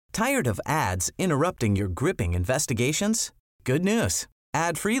Tired of ads interrupting your gripping investigations? Good news.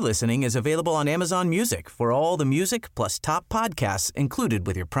 Ad-free listening is available on Amazon Music for all the music plus top podcasts included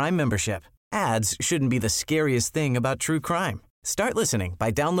with your Prime membership. Ads shouldn't be the scariest thing about true crime. Start listening by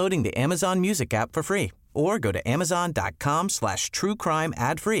downloading the Amazon Music app for free or go to amazon.com/truecrime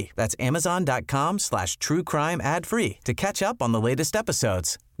ad-free. That's amazon.com/truecrime ad-free to catch up on the latest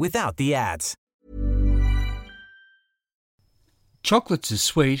episodes without the ads. Chocolates are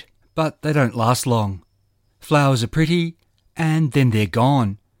sweet, but they don't last long. Flowers are pretty, and then they're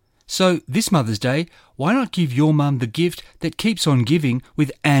gone. So this Mother's Day, why not give your mum the gift that keeps on giving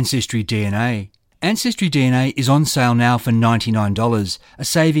with Ancestry DNA? Ancestry DNA is on sale now for $99, a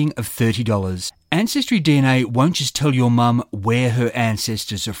saving of $30. Ancestry DNA won't just tell your mum where her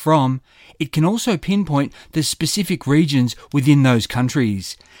ancestors are from, it can also pinpoint the specific regions within those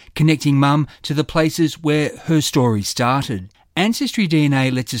countries, connecting mum to the places where her story started. Ancestry DNA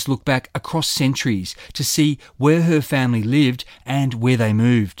lets us look back across centuries to see where her family lived and where they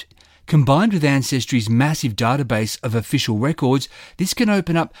moved. Combined with Ancestry's massive database of official records, this can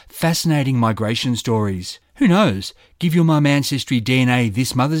open up fascinating migration stories. Who knows? Give your mum Ancestry DNA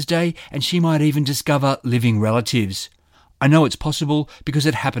this Mother's Day and she might even discover living relatives. I know it's possible because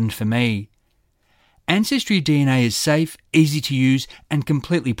it happened for me. Ancestry DNA is safe, easy to use and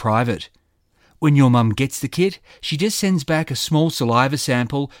completely private. When your mum gets the kit, she just sends back a small saliva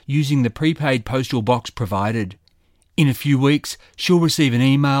sample using the prepaid postal box provided. In a few weeks, she'll receive an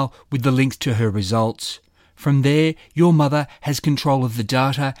email with the links to her results. From there, your mother has control of the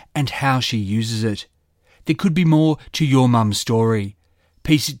data and how she uses it. There could be more to your mum's story.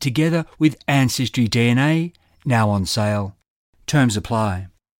 Piece it together with Ancestry DNA, now on sale. Terms apply.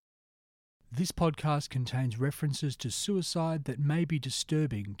 This podcast contains references to suicide that may be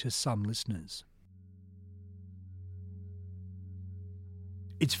disturbing to some listeners.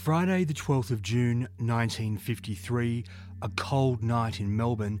 It's Friday the 12th of June 1953, a cold night in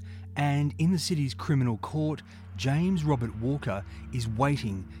Melbourne, and in the city's criminal court, James Robert Walker is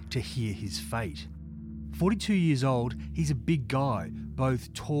waiting to hear his fate. 42 years old, he's a big guy,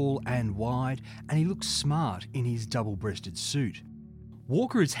 both tall and wide, and he looks smart in his double-breasted suit.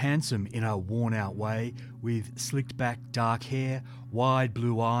 Walker is handsome in a worn-out way, with slicked-back dark hair, wide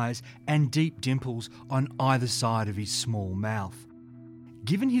blue eyes, and deep dimples on either side of his small mouth.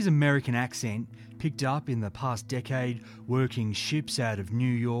 Given his American accent, picked up in the past decade working ships out of New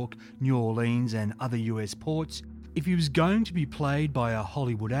York, New Orleans and other US ports, if he was going to be played by a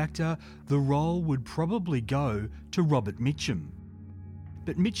Hollywood actor, the role would probably go to Robert Mitchum.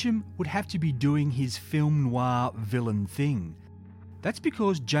 But Mitchum would have to be doing his film noir villain thing. That's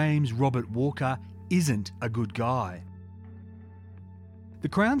because James Robert Walker isn't a good guy. The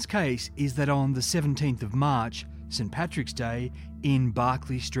Crown's case is that on the 17th of March, St Patrick's Day, in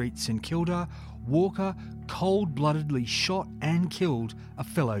Barclay Street, St Kilda, Walker cold-bloodedly shot and killed a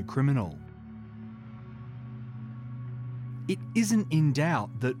fellow criminal. It isn't in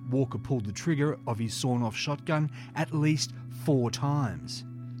doubt that Walker pulled the trigger of his sawn-off shotgun at least 4 times.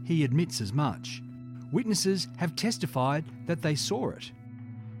 He admits as much. Witnesses have testified that they saw it.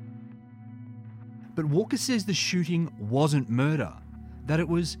 But Walker says the shooting wasn't murder, that it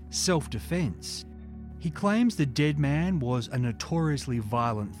was self-defence. He claims the dead man was a notoriously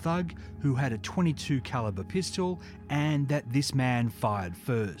violent thug who had a .22 caliber pistol and that this man fired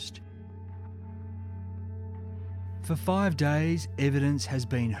first. For 5 days, evidence has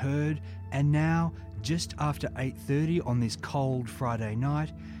been heard, and now, just after 8:30 on this cold Friday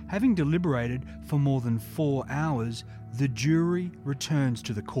night, having deliberated for more than 4 hours, the jury returns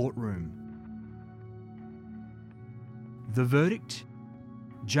to the courtroom. The verdict?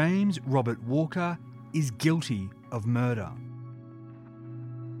 James Robert Walker is guilty of murder.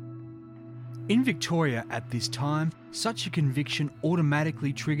 In Victoria at this time, such a conviction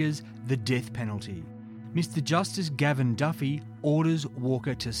automatically triggers the death penalty. Mr. Justice Gavin Duffy orders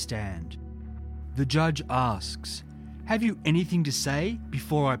Walker to stand. The judge asks, "Have you anything to say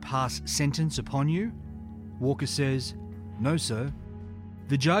before I pass sentence upon you?" Walker says, "No, sir."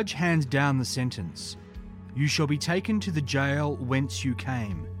 The judge hands down the sentence. "You shall be taken to the jail whence you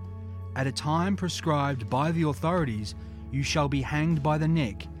came. At a time prescribed by the authorities, you shall be hanged by the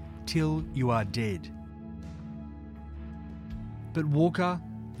neck till you are dead." But Walker,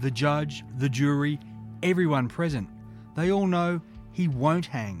 the judge, the jury, everyone present, they all know he won't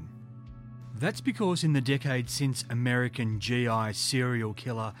hang. That's because in the decade since American GI serial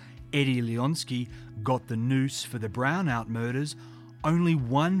killer Eddie Leonsky got the noose for the Brownout murders, only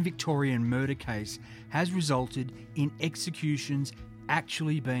one Victorian murder case has resulted in executions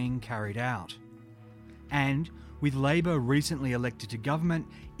actually being carried out. And With Labor recently elected to government,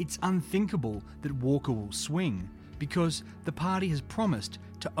 it's unthinkable that Walker will swing because the party has promised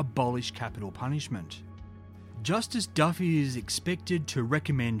to abolish capital punishment. Justice Duffy is expected to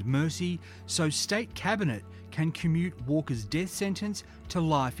recommend mercy so State Cabinet can commute Walker's death sentence to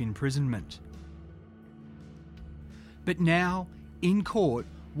life imprisonment. But now, in court,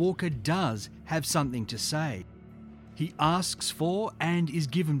 Walker does have something to say. He asks for and is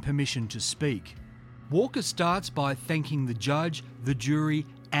given permission to speak. Walker starts by thanking the judge, the jury,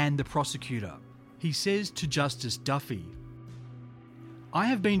 and the prosecutor. He says to Justice Duffy, "I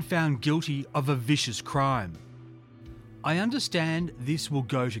have been found guilty of a vicious crime. I understand this will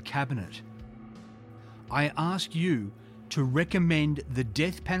go to Cabinet. I ask you to recommend the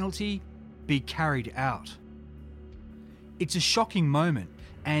death penalty be carried out." It's a shocking moment,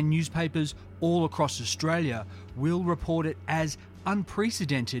 and newspapers all across Australia will report it as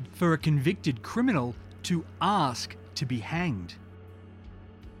unprecedented for a convicted criminal to ask to be hanged.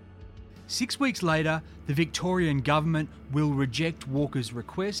 6 weeks later, the Victorian government will reject Walker's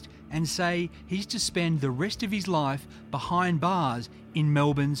request and say he's to spend the rest of his life behind bars in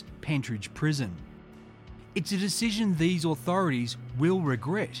Melbourne's Pentridge Prison. It's a decision these authorities will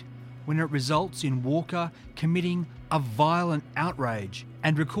regret when it results in Walker committing a violent outrage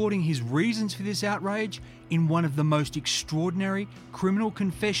and recording his reasons for this outrage in one of the most extraordinary criminal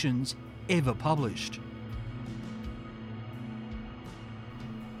confessions ever published.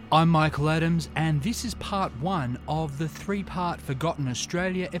 I'm Michael Adams, and this is part 1 of the 3-part Forgotten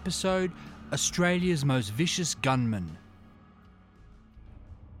Australia episode, Australia's Most Vicious Gunman.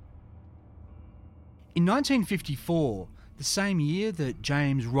 In 1954, the same year that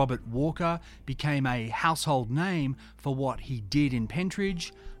James Robert Walker became a household name for what he did in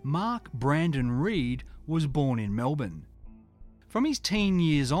Pentridge, Mark Brandon Reid was born in Melbourne. From his teen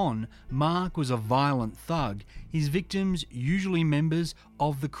years on, Mark was a violent thug, his victims usually members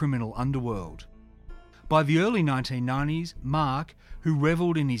of the criminal underworld. By the early 1990s, Mark, who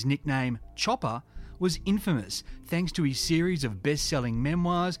revelled in his nickname Chopper, was infamous thanks to his series of best-selling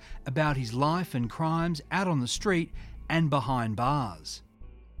memoirs about his life and crimes out on the street and behind bars.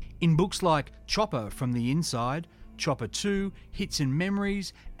 In books like Chopper from the Inside, Chopper 2, Hits and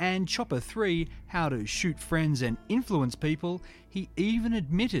Memories, and Chopper 3, How to Shoot Friends and Influence People, he even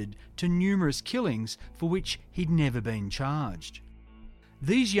admitted to numerous killings for which he'd never been charged.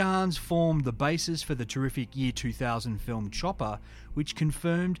 These yarns formed the basis for the terrific year 2000 film Chopper, which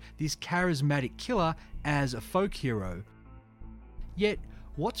confirmed this charismatic killer as a folk hero. Yet,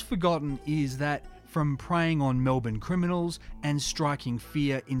 what's forgotten is that from preying on Melbourne criminals and striking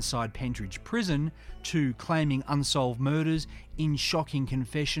fear inside Pentridge Prison to claiming unsolved murders in shocking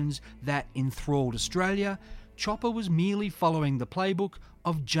confessions that enthralled Australia, Chopper was merely following the playbook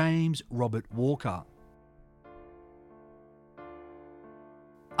of James Robert Walker.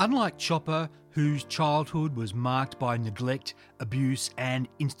 Unlike Chopper, whose childhood was marked by neglect, abuse and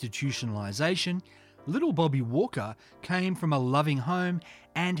institutionalisation, little Bobby Walker came from a loving home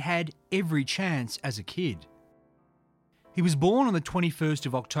and had every chance as a kid. He was born on the 21st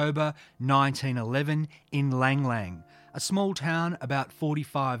of October 1911 in Lang Lang, a small town about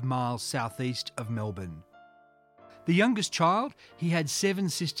 45 miles southeast of Melbourne. The youngest child, he had 7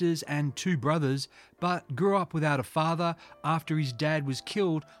 sisters and 2 brothers, but grew up without a father after his dad was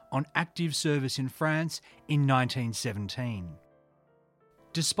killed on active service in France in 1917.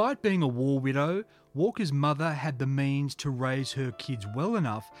 Despite being a war widow, Walker's mother had the means to raise her kids well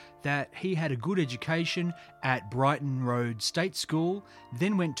enough that he had a good education at Brighton Road State School,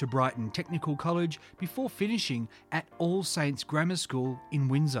 then went to Brighton Technical College before finishing at All Saints Grammar School in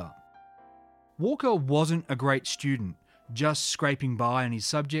Windsor. Walker wasn't a great student, just scraping by on his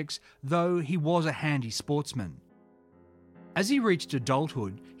subjects, though he was a handy sportsman. As he reached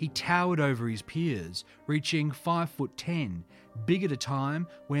adulthood, he towered over his peers, reaching 5'10", big at a time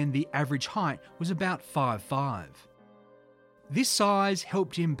when the average height was about 5'5". This size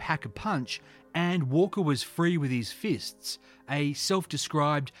helped him pack a punch, and Walker was free with his fists, a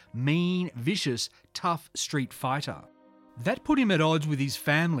self-described mean, vicious, tough street fighter. That put him at odds with his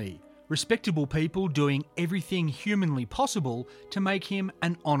family, respectable people doing everything humanly possible to make him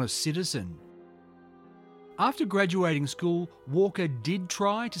an honest citizen. After graduating school, Walker did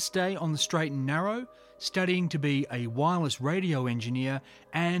try to stay on the straight and narrow, studying to be a wireless radio engineer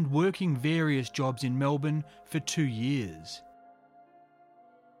and working various jobs in Melbourne for 2 years.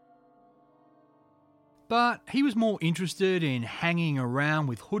 But he was more interested in hanging around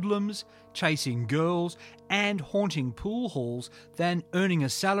with hoodlums, chasing girls, and haunting pool halls than earning a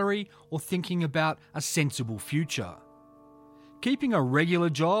salary or thinking about a sensible future. Keeping a regular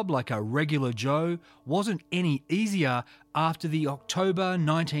job like a regular Joe wasn't any easier after the October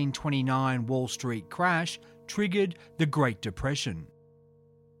 1929 Wall Street crash triggered the Great Depression.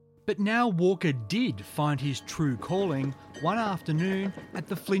 But now Walker did find his true calling one afternoon at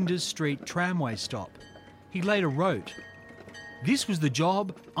the Flinders Street tramway stop. He later wrote, "This was the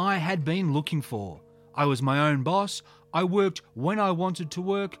job I had been looking for. I was my own boss. I worked when I wanted to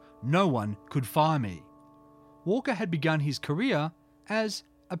work. No one could fire me." Walker had begun his career as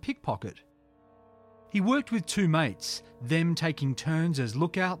a pickpocket. He worked with two mates, them taking turns as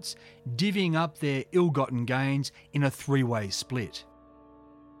lookouts, divvying up their ill-gotten gains in a three-way split.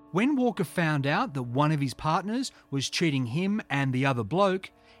 When Walker found out that one of his partners was cheating him and the other bloke,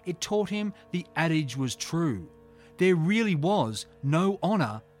 it taught him the adage was true. There really was no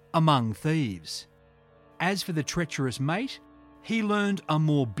honour among thieves. As for the treacherous mate, he learned a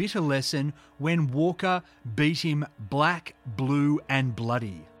more bitter lesson when Walker beat him black, blue and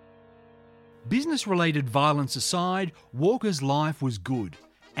bloody. Business-related violence aside, Walker's life was good,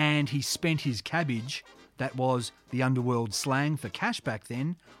 and he spent his cabbage, that was the underworld slang for cash back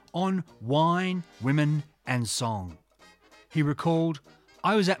then, on wine, women and song. He recalled,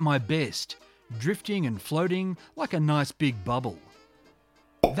 "I was at my best, drifting and floating like a nice big bubble."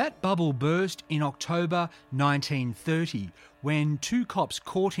 That bubble burst in October 1930 when two cops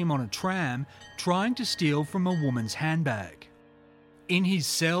caught him on a tram trying to steal from a woman's handbag. In his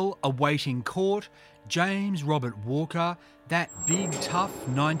cell awaiting court, James Robert Walker, that big tough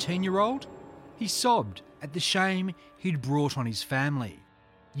 19-year-old, he sobbed at the shame he'd brought on his family.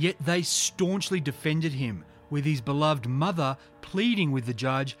 Yet they staunchly defended him, with his beloved mother pleading with the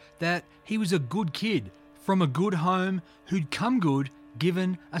judge that he was a good kid from a good home who'd come good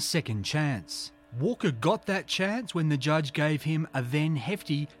given a second chance. Walker got that chance when the judge gave him a then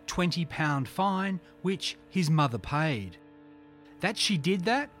hefty £20 fine, which his mother paid. That she did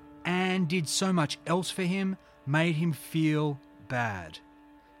that, and did so much else for him, made him feel bad.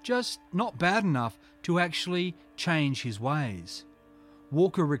 Just not bad enough to actually change his ways.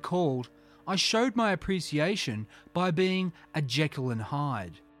 Walker recalled, "I showed my appreciation by being a Jekyll and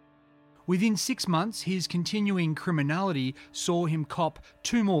Hyde." Within 6 months, his continuing criminality saw him cop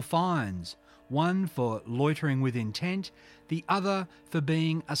 2 more fines, one for loitering with intent, the other for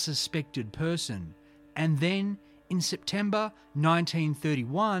being a suspected person. And then, in September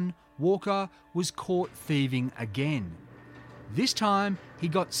 1931, Walker was caught thieving again. This time, he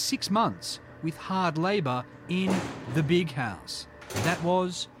got 6 months with hard labour in the Big House. That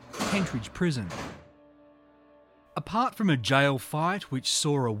was Pentridge Prison. Apart from a jail fight which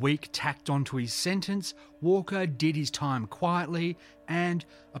saw a week tacked onto his sentence, Walker did his time quietly and,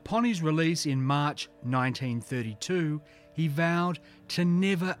 upon his release in March 1932, he vowed to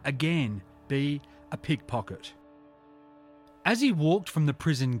never again be a pickpocket. As he walked from the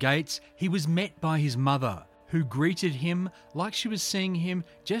prison gates, he was met by his mother, who greeted him like she was seeing him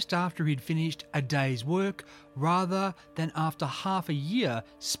just after he'd finished a day's work rather than after half a year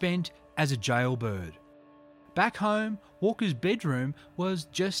spent as a jailbird. Back home, Walker's bedroom was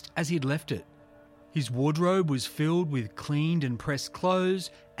just as he'd left it. His wardrobe was filled with cleaned and pressed clothes,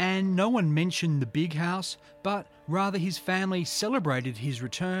 and no one mentioned the Big House, but rather his family celebrated his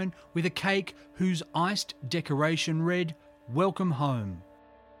return with a cake whose iced decoration read, "Welcome home."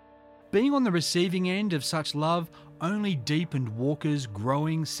 Being on the receiving end of such love only deepened Walker's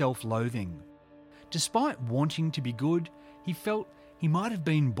growing self-loathing. Despite wanting to be good, he felt he might have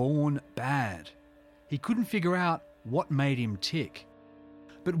been born bad. He couldn't figure out what made him tick.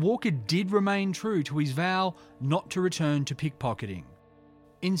 But Walker did remain true to his vow not to return to pickpocketing.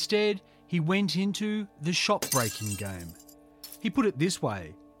 Instead, he went into the shop-breaking game. He put it this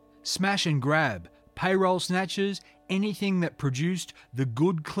way: smash and grab, payroll snatchers, anything that produced the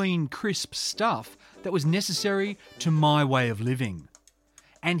good, clean, crisp stuff that was necessary to my way of living.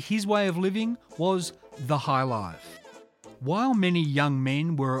 And his way of living was the high life. While many young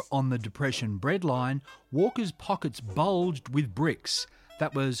men were on the Depression breadline, Walker's pockets bulged with bricks,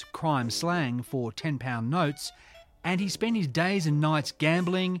 that was crime slang for £10 notes, and he spent his days and nights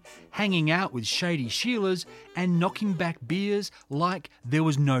gambling, hanging out with shady Sheilas, and knocking back beers like there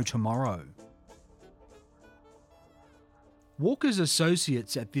was no tomorrow. Walker's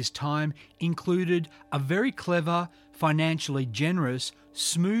associates at this time included a very clever, financially generous,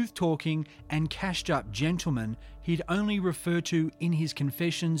 smooth-talking and cashed-up gentleman he'd only refer to in his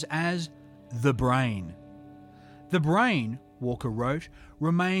confessions as the Brain. The Brain, Walker wrote,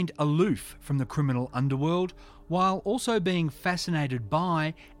 remained aloof from the criminal underworld while also being fascinated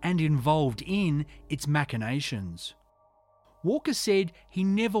by and involved in its machinations. Walker said he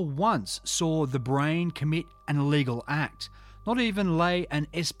never once saw the Brain commit an illegal act, not even lay an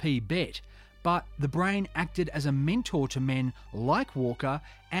SP bet, but the Brain acted as a mentor to men like Walker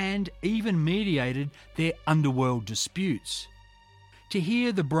and even mediated their underworld disputes. To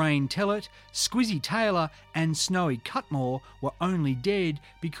hear the Brain tell it, Squizzy Taylor and Snowy Cutmore were only dead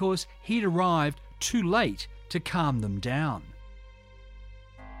because he'd arrived too late to calm them down.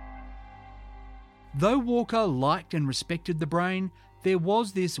 Though Walker liked and respected the Brain, there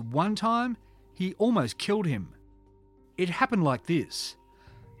was this one time he almost killed him. It happened like this.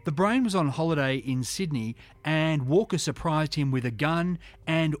 The Brain was on holiday in Sydney and Walker surprised him with a gun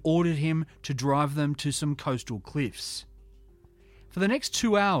and ordered him to drive them to some coastal cliffs. For the next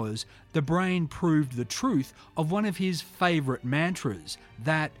 2 hours, the Brain proved the truth of one of his favourite mantras,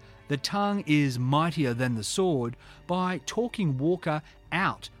 that the tongue is mightier than the sword, by talking Walker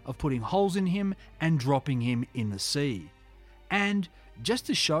out of putting holes in him and dropping him in the sea. And just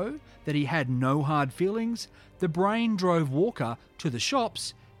to show that he had no hard feelings, the Brain drove Walker to the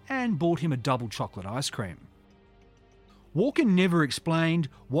shops and bought him a double chocolate ice cream. Walker never explained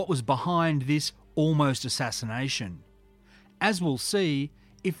what was behind this almost assassination. As we'll see,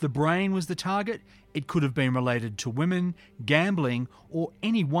 if the Brain was the target, it could have been related to women, gambling, or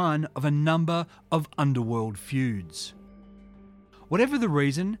any one of a number of underworld feuds. Whatever the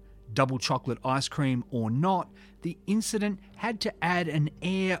reason, double chocolate ice cream or not, the incident had to add an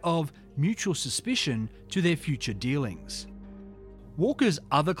air of mutual suspicion to their future dealings. Walker's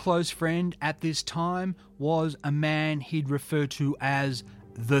other close friend at this time was a man he'd refer to as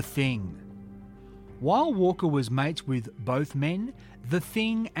The Thing. While Walker was mates with both men, The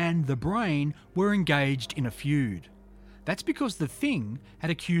Thing and the Brain were engaged in a feud. That's because The Thing had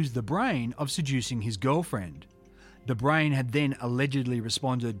accused the Brain of seducing his girlfriend. The Brain had then allegedly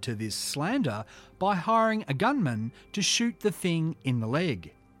responded to this slander by hiring a gunman to shoot The Thing in the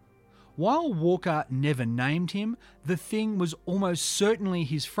leg. While Walker never named him, The Thing was almost certainly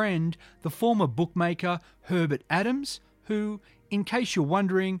his friend, the former bookmaker Herbert Adams, who, in case you're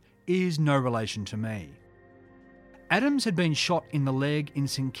wondering, is no relation to me. Adams had been shot in the leg in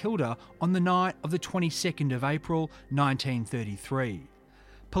St Kilda on the night of the 22nd of April 1933.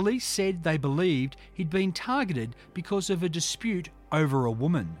 Police said they believed he'd been targeted because of a dispute over a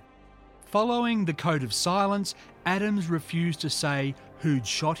woman. Following the code of silence, Adams refused to say who'd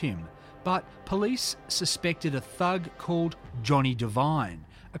shot him, but police suspected a thug called Johnny Devine,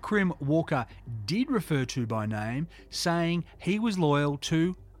 a crim Walker did refer to by name, saying he was loyal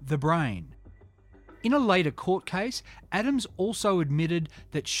to the Brain. In a later court case, Adams also admitted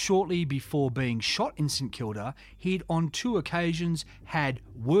that shortly before being shot in St Kilda, he'd on 2 occasions had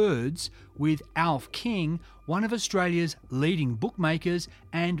words with Alf King, one of Australia's leading bookmakers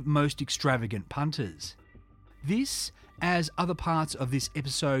and most extravagant punters. This, as other parts of this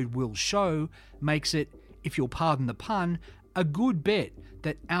episode will show, makes it, if you'll pardon the pun, a good bet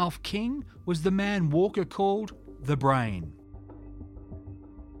that Alf King was the man Walker called the Brain.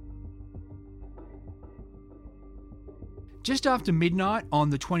 Just after midnight on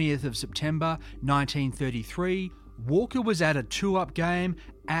the 20th of September 1933, Walker was at a 2-up game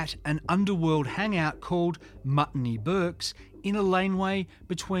at an underworld hangout called Muttony Burke's in a laneway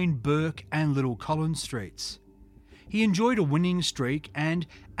between Burke and Little Collins Streets. He enjoyed a winning streak and,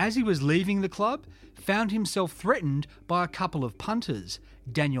 as he was leaving the club, found himself threatened by a couple of punters,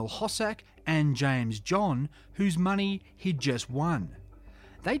 Daniel Hossack and James John, whose money he'd just won.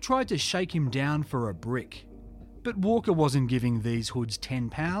 They tried to shake him down for a brick. But Walker wasn't giving these hoods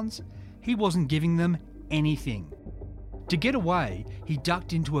 £10. He wasn't giving them anything. To get away, he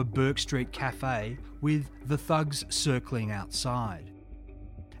ducked into a Burke Street cafe with the thugs circling outside.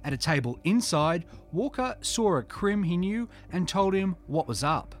 At a table inside, Walker saw a crim he knew and told him what was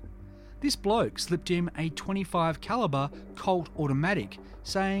up. This bloke slipped him a .25 caliber Colt automatic,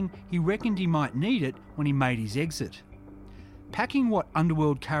 saying he reckoned he might need it when he made his exit. Packing what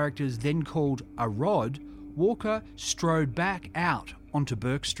underworld characters then called a rod, Walker strode back out onto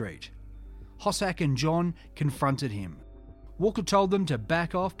Burke Street. Hossack and John confronted him. Walker told them to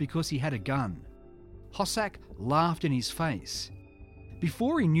back off because he had a gun. Hossack laughed in his face.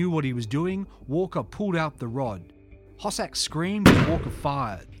 Before he knew what he was doing, Walker pulled out the rod. Hossack screamed and Walker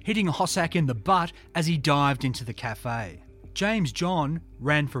fired, hitting Hossack in the butt as he dived into the cafe. James John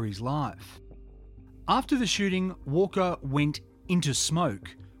ran for his life. After the shooting, Walker went into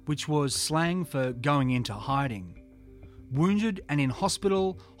smoke, which was slang for going into hiding. Wounded and in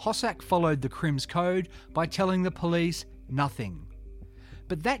hospital, Hossack followed the crim's code by telling the police nothing.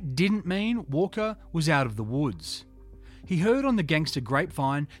 But that didn't mean Walker was out of the woods. He heard on the gangster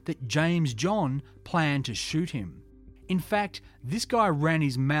grapevine that James John planned to shoot him. In fact, this guy ran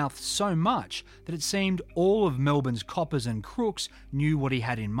his mouth so much that it seemed all of Melbourne's coppers and crooks knew what he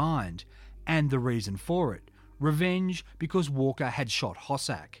had in mind, and the reason for it: revenge because Walker had shot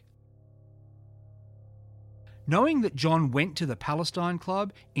Hossack. Knowing that John went to the Palestine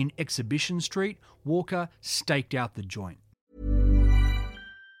Club in Exhibition Street, Walker staked out the joint.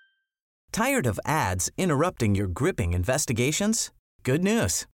 Tired of ads interrupting your gripping investigations? Good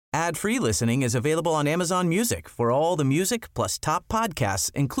news. Ad-free listening is available on Amazon Music for all the music plus top podcasts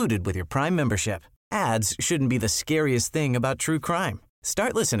included with your Prime membership. Ads shouldn't be the scariest thing about true crime.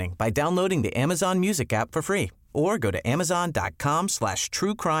 Start listening by downloading the Amazon Music app for free or go to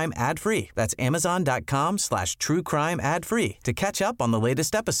amazon.com/truecrime ad-free. That's amazon.com/truecrime ad-free to catch up on the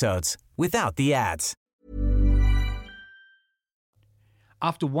latest episodes without the ads.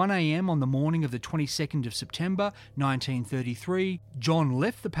 After 1 a.m. on the morning of the 22nd of September 1933, John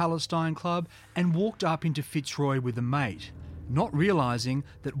left the Palestine Club and walked up into Fitzroy with a mate, not realising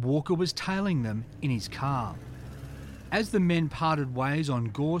that Walker was tailing them in his car. As the men parted ways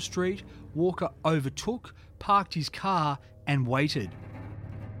on Gore Street, Walker overtook, parked his car and waited.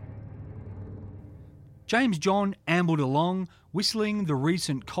 James John ambled along, whistling the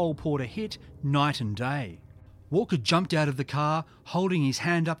recent Cole Porter hit Night and Day. Walker jumped out of the car, holding his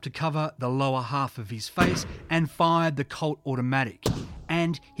hand up to cover the lower half of his face, and fired the Colt automatic.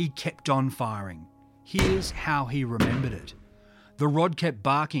 And he kept on firing. Here's how he remembered it. The rod kept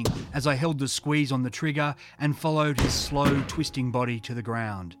barking as I held the squeeze on the trigger and followed his slow, twisting body to the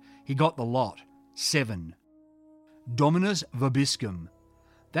ground. He got the lot. 7. Dominus vobiscum.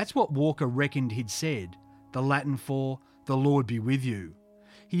 That's what Walker reckoned he'd said, the Latin for, "The Lord be with you."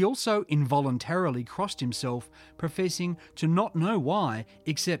 He also involuntarily crossed himself, professing to not know why,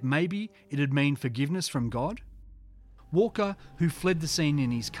 except maybe it'd mean forgiveness from God. Walker, who fled the scene in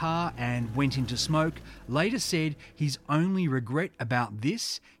his car and went into smoke, later said his only regret about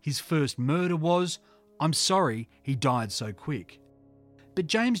this, his first murder, was, "I'm sorry he died so quick." But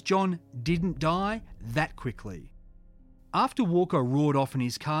James John didn't die that quickly. After Walker roared off in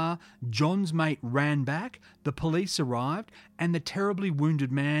his car, John's mate ran back, the police arrived, and the terribly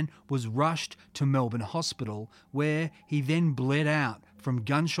wounded man was rushed to Melbourne Hospital, where he then bled out from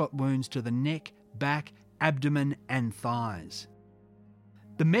gunshot wounds to the neck, back, abdomen and thighs.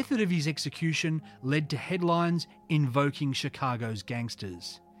 The method of his execution led to headlines invoking Chicago's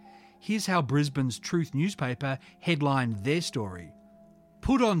gangsters. Here's how Brisbane's Truth newspaper headlined their story: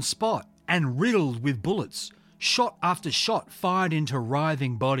 "Put on spot and riddled with bullets. Shot after shot fired into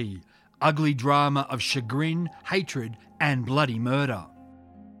writhing body. Ugly drama of chagrin, hatred and bloody murder."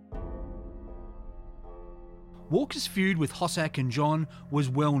 Walker's feud with Hossack and John was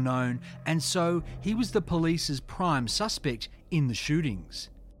well known, and so he was the police's prime suspect in the shootings.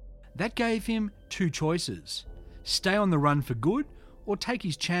 That gave him two choices: stay on the run for good or take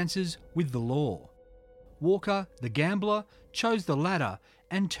his chances with the law. Walker, the gambler, chose the latter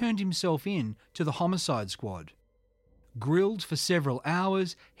and turned himself in to the homicide squad. Grilled for several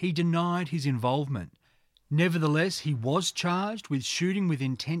hours, he denied his involvement. Nevertheless, he was charged with shooting with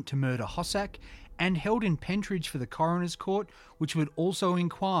intent to murder Hossack and held in Pentridge for the coroner's court, which would also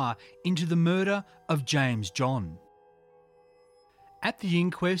inquire into the murder of James John. At the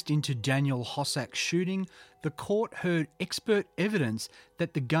inquest into Daniel Hossack's shooting, the court heard expert evidence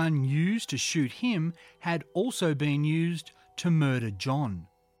that the gun used to shoot him had also been used to murder John.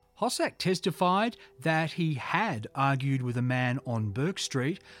 Hossack testified that he had argued with a man on Burke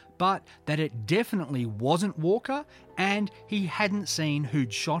Street, but that it definitely wasn't Walker and he hadn't seen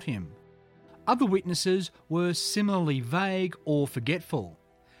who'd shot him. Other witnesses were similarly vague or forgetful.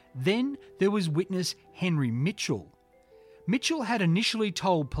 Then there was witness Henry Mitchell. Mitchell had initially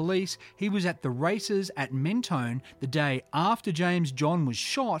told police he was at the races at Mentone the day after James John was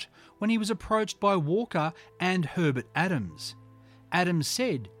shot when he was approached by Walker and Herbert Adams. Adams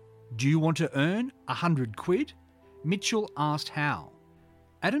said, "Do you want to earn £100?" Mitchell asked how.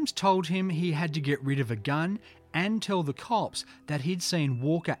 Adams told him he had to get rid of a gun and tell the cops that he'd seen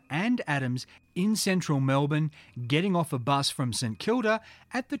Walker and Adams in central Melbourne getting off a bus from St Kilda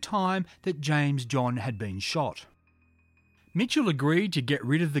at the time that James John had been shot. Mitchell agreed to get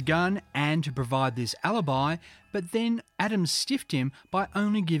rid of the gun and to provide this alibi, but then Adams stiffed him by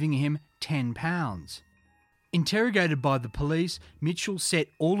only giving him £10. Interrogated by the police, Mitchell set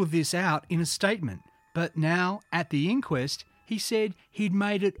all of this out in a statement, but now, at the inquest, he said he'd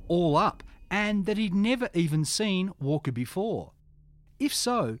made it all up and that he'd never even seen Walker before. If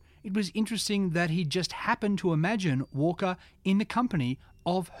so, it was interesting that he'd just happened to imagine Walker in the company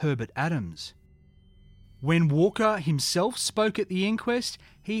of Herbert Adams. When Walker himself spoke at the inquest,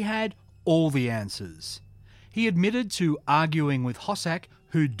 he had all the answers. He admitted to arguing with Hossack,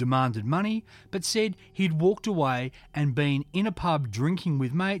 who'd demanded money, but said he'd walked away and been in a pub drinking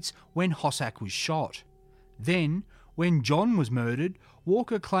with mates when Hossack was shot. Then, when John was murdered,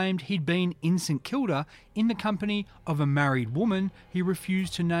 Walker claimed he'd been in St Kilda in the company of a married woman he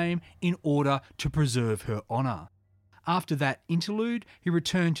refused to name in order to preserve her honour. After that interlude, he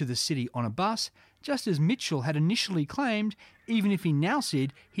returned to the city on a bus, just as Mitchell had initially claimed, even if he now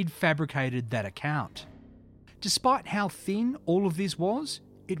said he'd fabricated that account. Despite how thin all of this was,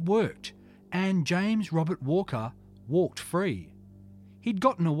 it worked, and James Robert Walker walked free. He'd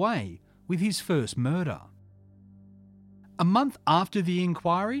gotten away with his first murder. A month after the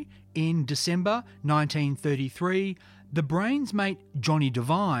inquiry, in December 1933, the Brains mate Johnny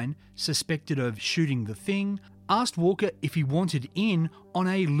Devine, suspected of shooting the Thing, asked Walker if he wanted in on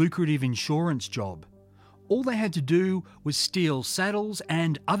a lucrative insurance job. All they had to do was steal saddles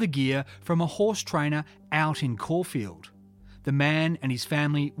and other gear from a horse trainer out in Caulfield. The man and his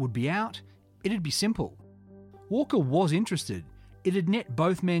family would be out. It'd be simple. Walker was interested. It'd net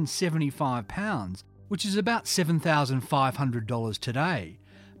both men £75, which is about $7,500 today,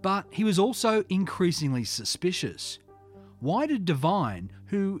 but he was also increasingly suspicious. Why did Devine,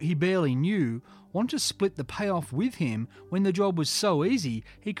 who he barely knew, want to split the payoff with him when the job was so easy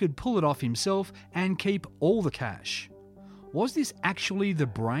he could pull it off himself and keep all the cash? Was this actually the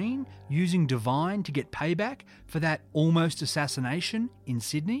Brain using Devine to get payback for that almost assassination in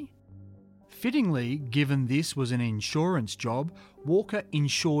Sydney? Fittingly, given this was an insurance job, Walker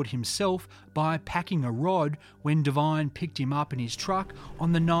insured himself by packing a rod when Devine picked him up in his truck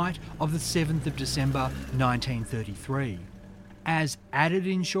on the night of the 7th of December 1933. As added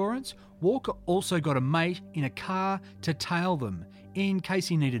insurance, Walker also got a mate in a car to tail them in case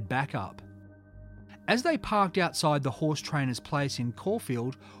he needed backup. As they parked outside the horse trainer's place in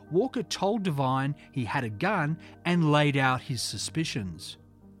Caulfield, Walker told Devine he had a gun and laid out his suspicions.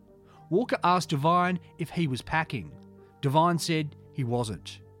 Walker asked Devine if he was packing. Devine said he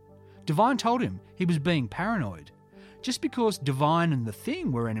wasn't. Devine told him he was being paranoid. Just because Devine and the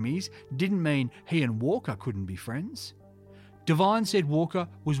Thing were enemies didn't mean he and Walker couldn't be friends. Devine said Walker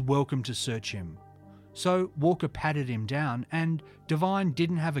was welcome to search him. So Walker patted him down and Devine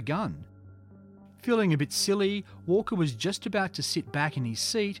didn't have a gun. Feeling a bit silly, Walker was just about to sit back in his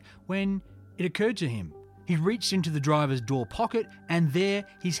seat when it occurred to him. He reached into the driver's door pocket and there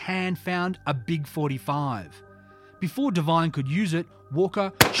his hand found a big .45. Before Devine could use it,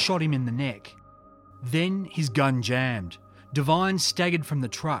 Walker shot him in the neck. Then his gun jammed. Devine staggered from the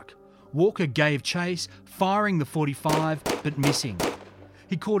truck. Walker gave chase, firing the .45 but missing.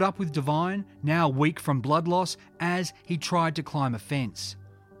 He caught up with Devine, now weak from blood loss, as he tried to climb a fence.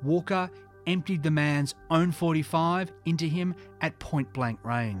 Walker emptied the man's own .45 into him at point-blank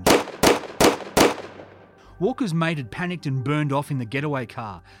range. Walker's mate had panicked and burned off in the getaway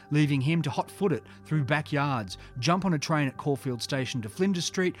car, leaving him to hot-foot it through backyards, jump on a train at Caulfield Station to Flinders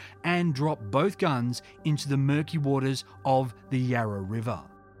Street and drop both guns into the murky waters of the Yarra River.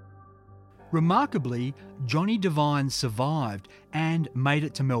 Remarkably, Johnny Devine survived and made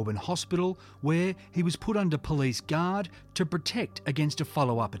it to Melbourne Hospital, where he was put under police guard to protect against a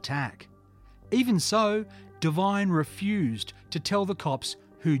follow-up attack. Even so, Devine refused to tell the cops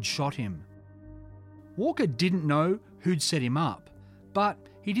who'd shot him. Walker didn't know who'd set him up, but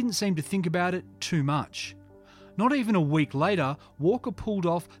he didn't seem to think about it too much. Not even a week later, Walker pulled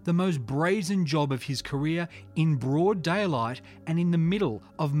off the most brazen job of his career in broad daylight and in the middle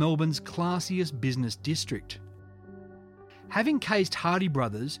of Melbourne's classiest business district. Having cased Hardy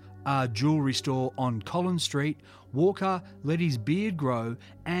Brothers, a jewellery store on Collins Street, Walker let his beard grow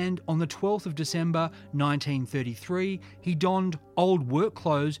and on the 12th of December 1933 he donned old work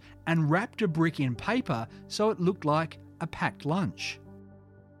clothes and wrapped a brick in paper so it looked like a packed lunch.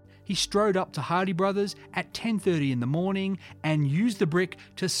 He strode up to Hardy Brothers at 10:30 in the morning and used the brick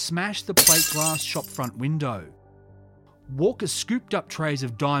to smash the plate glass shopfront window. Walker scooped up trays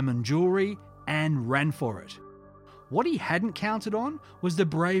of diamond jewellery and ran for it. What he hadn't counted on was the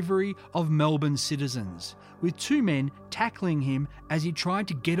bravery of Melbourne's citizens, with two men tackling him as he tried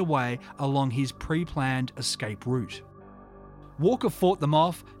to get away along his pre-planned escape route. Walker fought them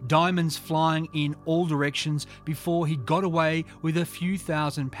off, diamonds flying in all directions before he got away with a few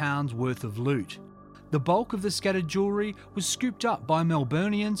 £1,000s worth of loot. The bulk of the scattered jewellery was scooped up by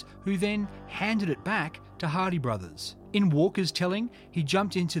Melburnians who then handed it back to Hardy Brothers. In Walker's telling, he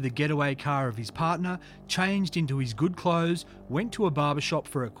jumped into the getaway car of his partner, changed into his good clothes, went to a barbershop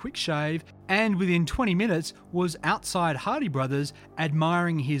for a quick shave, and within 20 minutes was outside Hardy Brothers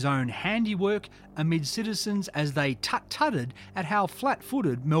admiring his own handiwork amid citizens as they tut-tutted at how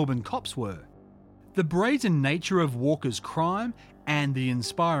flat-footed Melbourne cops were. The brazen nature of Walker's crime and the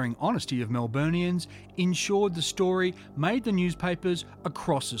inspiring honesty of Melburnians ensured the story made the newspapers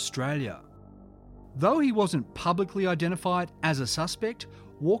across Australia. Though he wasn't publicly identified as a suspect,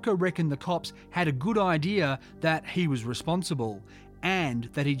 Walker reckoned the cops had a good idea that he was responsible and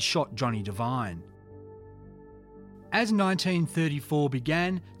that he'd shot Johnny Devine. As 1934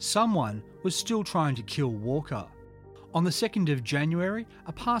 began, someone was still trying to kill Walker. On the 2nd of January,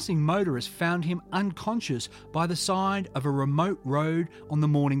 a passing motorist found him unconscious by the side of a remote road on the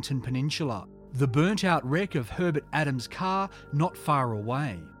Mornington Peninsula, the burnt-out wreck of Herbert Adams' car not far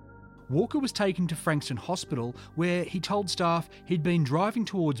away. Walker was taken to Frankston Hospital, where he told staff he'd been driving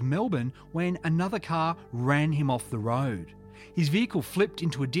towards Melbourne when another car ran him off the road. His vehicle flipped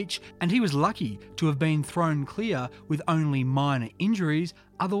into a ditch and he was lucky to have been thrown clear with only minor injuries,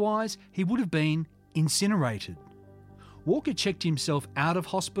 otherwise he would have been incinerated. Walker checked himself out of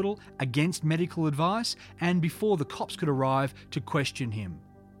hospital against medical advice and before the cops could arrive to question him.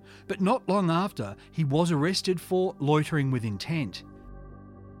 But not long after, he was arrested for loitering with intent.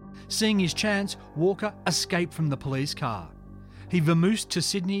 Seeing his chance, Walker escaped from the police car. He vamoosed to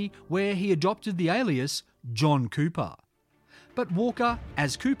Sydney, where he adopted the alias John Cooper. But Walker,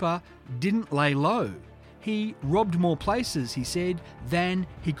 as Cooper, didn't lay low. He robbed more places, he said, than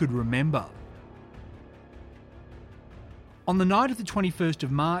he could remember. On the night of the 21st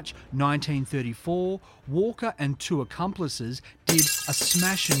of March 1934, Walker and two accomplices did a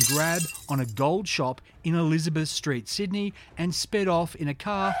smash and grab on a gold shop in Elizabeth Street, Sydney, and sped off in a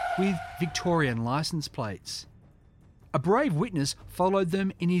car with Victorian licence plates. A brave witness followed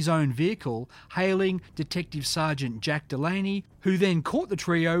them in his own vehicle, hailing Detective Sergeant Jack Delaney, who then caught the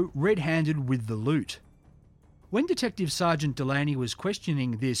trio red-handed with the loot. When Detective Sergeant Delaney was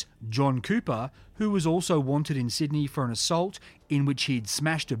questioning this John Cooper, who was also wanted in Sydney for an assault in which he'd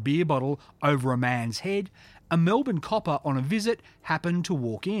smashed a beer bottle over a man's head, a Melbourne copper on a visit happened to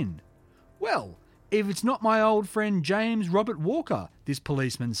walk in. "Well, if it's not my old friend James Robert Walker," this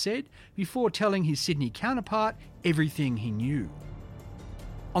policeman said, before telling his Sydney counterpart everything he knew.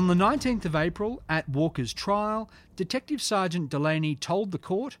 On the 19th of April, at Walker's trial, Detective Sergeant Delaney told the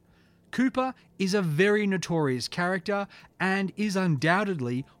court, "Cooper is a very notorious character and is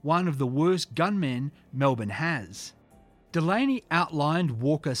undoubtedly one of the worst gunmen Melbourne has." Delaney outlined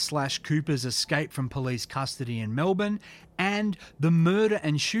Walker/Cooper's escape from police custody in Melbourne and the murder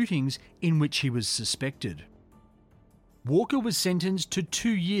and shootings in which he was suspected. Walker was sentenced to 2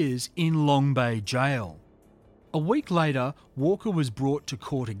 years in Long Bay Jail. A week later, Walker was brought to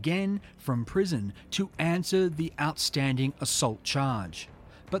court again from prison to answer the outstanding assault charge,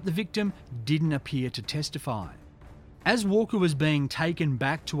 but the victim didn't appear to testify. As Walker was being taken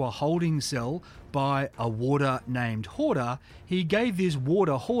back to a holding cell by a warder named Horder, he gave this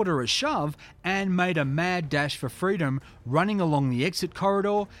warder Horder a shove and made a mad dash for freedom, running along the exit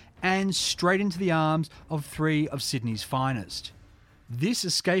corridor and straight into the arms of 3 of Sydney's finest. This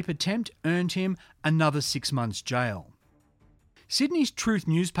escape attempt earned him another 6 months' jail. Sydney's Truth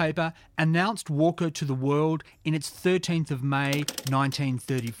newspaper announced Walker to the world in its 13th of May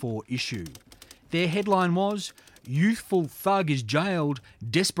 1934 issue. Their headline was, "Youthful Thug is Jailed,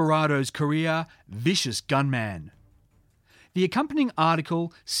 Desperado's Career, Vicious Gunman." The accompanying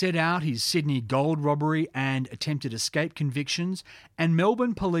article set out his Sydney gold robbery and attempted escape convictions and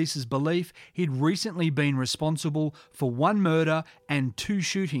Melbourne police's belief he'd recently been responsible for 1 murder and 2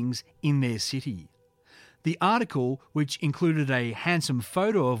 shootings in their city. The article, which included a handsome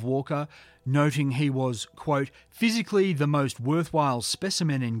photo of Walker, noting he was, quote, "physically the most worthwhile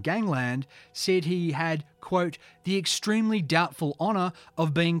specimen in gangland," said he had, quote, "the extremely doubtful honour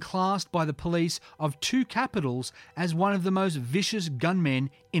of being classed by the police of 2 capitals as one of the most vicious gunmen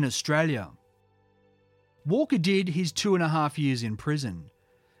in Australia." Walker did his 2.5 years in prison.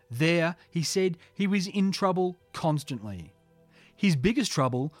 There, he said, he was in trouble constantly. His biggest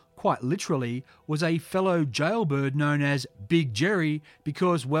trouble, quite literally, was a fellow jailbird known as Big Jerry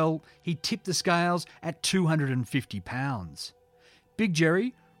because, well, he tipped the scales at £250. Big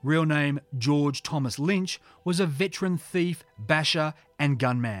Jerry, real name George Thomas Lynch, was a veteran thief, basher and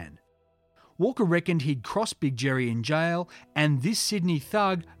gunman. Walker reckoned he'd cross Big Jerry in jail and this Sydney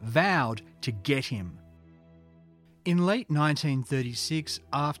thug vowed to get him. In late 1936,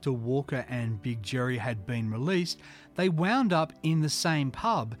 after Walker and Big Jerry had been released, they wound up in the same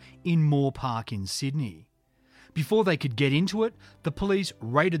pub in Moore Park in Sydney. Before they could get into it, the police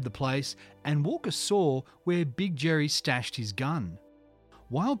raided the place and Walker saw where Big Jerry stashed his gun.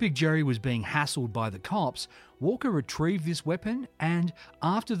 While Big Jerry was being hassled by the cops, Walker retrieved this weapon and,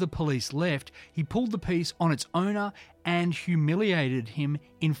 after the police left, he pulled the piece on its owner and humiliated him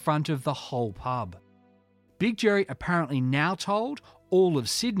in front of the whole pub. Big Jerry apparently now told all of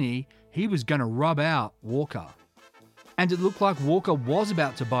Sydney he was going to rub out Walker. And it looked like Walker was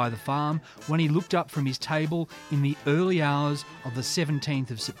about to buy the farm when he looked up from his table in the early hours of the 17th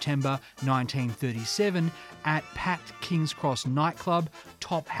of September 1937 at packed King's Cross nightclub,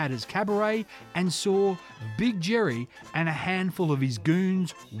 Top Hatters Cabaret, and saw Big Jerry and a handful of his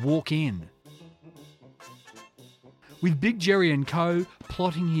goons walk in. With Big Jerry and co.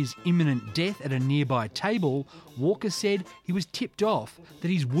 plotting his imminent death at a nearby table, Walker said he was tipped off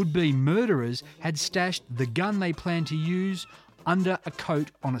that his would-be murderers had stashed the gun they planned to use under a coat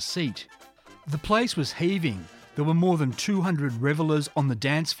on a seat. The place was heaving. There were more than 200 revellers on the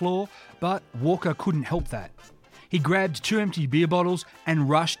dance floor, but Walker couldn't help that. He grabbed 2 empty beer bottles and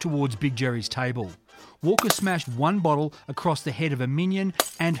rushed towards Big Jerry's table. Walker smashed one bottle across the head of a minion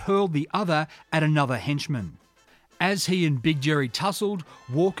and hurled the other at another henchman. As he and Big Jerry tussled,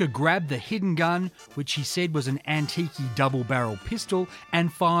 Walker grabbed the hidden gun, which he said was an antique double-barrel pistol,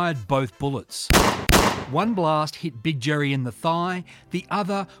 and fired both bullets. One blast hit Big Jerry in the thigh, the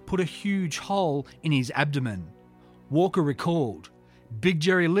other put a huge hole in his abdomen. Walker recalled, Big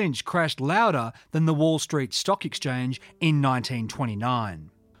Jerry Lynch crashed louder than the Wall Street Stock Exchange in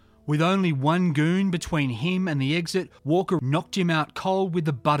 1929. With only one goon between him and the exit, Walker knocked him out cold with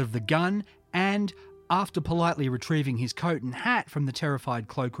the butt of the gun and, after politely retrieving his coat and hat from the terrified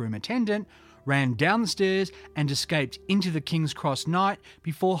cloakroom attendant, ran down the stairs and escaped into the King's Cross night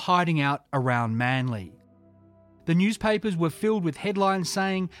before hiding out around Manly. The newspapers were filled with headlines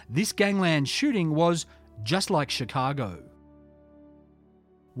saying this gangland shooting was just like Chicago.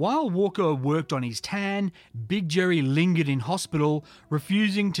 While Walker worked on his tan, Big Jerry lingered in hospital,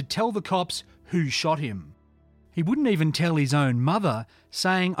 refusing to tell the cops who shot him. He wouldn't even tell his own mother,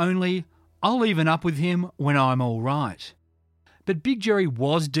 saying only, I'll even up with him when I'm all right. But Big Jerry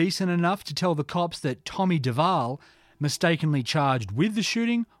was decent enough to tell the cops that Tommy Duval, mistakenly charged with the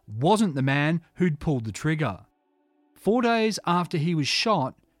shooting, wasn't the man who'd pulled the trigger. 4 days after he was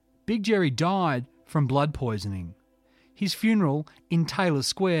shot, Big Jerry died from blood poisoning. His funeral in Taylor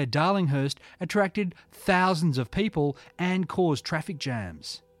Square, Darlinghurst, attracted thousands of people and caused traffic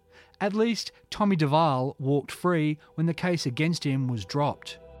jams. At least Tommy Duval walked free when the case against him was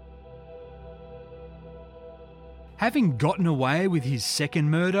dropped. Having gotten away with his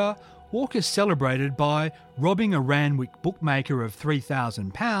second murder, Walker celebrated by robbing a Randwick bookmaker of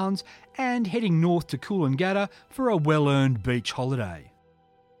 £3,000 and heading north to Coolangatta for a well-earned beach holiday.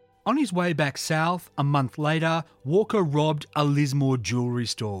 On his way back south, a month later, Walker robbed a Lismore jewellery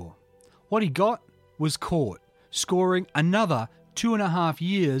store. What he got was caught, scoring another 2.5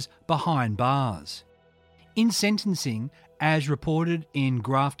 years behind bars. In sentencing, as reported in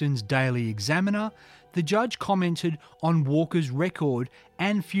Grafton's Daily Examiner, the judge commented on Walker's record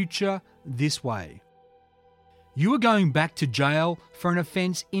and future this way. You are going back to jail for an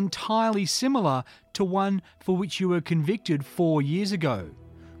offence entirely similar to one for which you were convicted 4 years ago.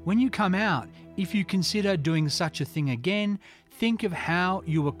 When you come out, if you consider doing such a thing again, think of how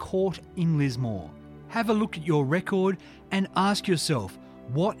you were caught in Lismore. Have a look at your record and ask yourself,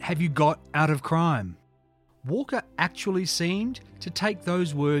 what have you got out of crime? Walker actually seemed to take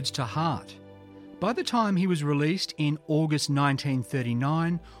those words to heart. By the time he was released in August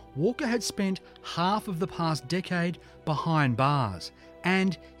 1939, Walker had spent half of the past decade behind bars,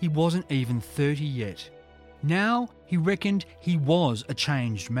 and he wasn't even 30 yet. Now he reckoned he was a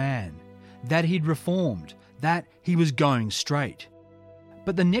changed man, that he'd reformed, that he was going straight.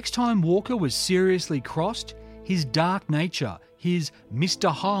 But the next time Walker was seriously crossed, his dark nature, his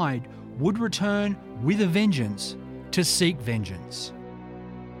Mr. Hyde, would return with a vengeance to seek vengeance.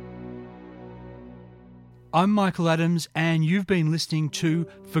 I'm Michael Adams, and you've been listening to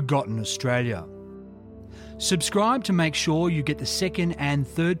Forgotten Australia. Subscribe to make sure you get the second and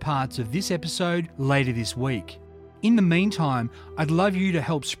third parts of this episode later this week. In the meantime, I'd love you to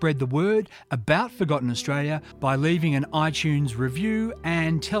help spread the word about Forgotten Australia by leaving an iTunes review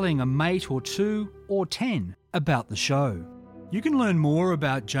and telling a mate or 2 or 10 about the show. You can learn more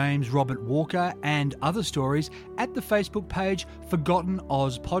about James Robert Walker and other stories at the Facebook page Forgotten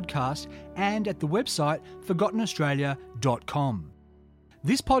Oz Podcast and at the website ForgottenAustralia.com.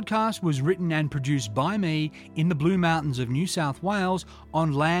 This podcast was written and produced by me in the Blue Mountains of New South Wales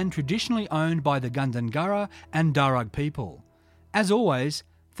on land traditionally owned by the Gundungurra and Darug people. As always,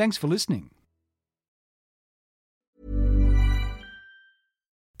 thanks for listening.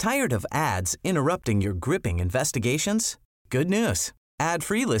 Tired of ads interrupting your gripping investigations? Good news.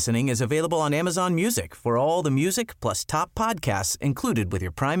 Ad-free listening is available on Amazon Music for all the music plus top podcasts included with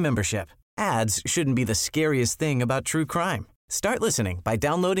your Prime membership. Ads shouldn't be the scariest thing about true crime. Start listening by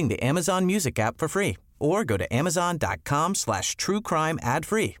downloading the Amazon Music app for free or go to amazon.com/truecrime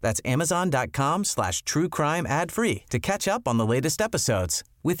ad-free. That's amazon.com/truecrime ad-free to catch up on the latest episodes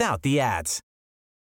without the ads.